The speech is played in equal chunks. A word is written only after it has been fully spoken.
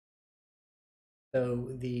So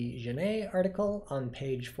the Genet article on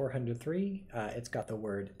page 403, it's got the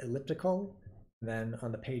word elliptical. Then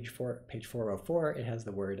on the page 404, it has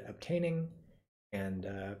the word obtaining. And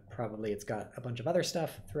probably it's got a bunch of other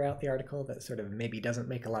stuff throughout the article that sort of maybe doesn't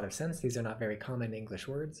make a lot of sense. These are not very common English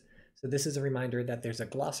words. So this is a reminder that there's a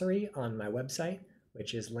glossary on my website,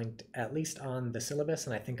 which is linked at least on the syllabus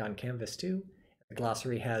and I think on Canvas too. The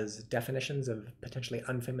glossary has definitions of potentially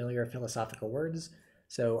unfamiliar philosophical words.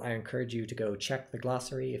 So I encourage you to go check the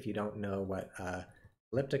glossary if you don't know what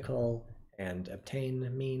elliptical and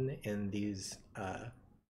obtain mean in these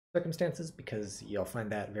circumstances, because you'll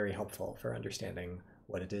find that very helpful for understanding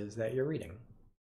what it is that you're reading.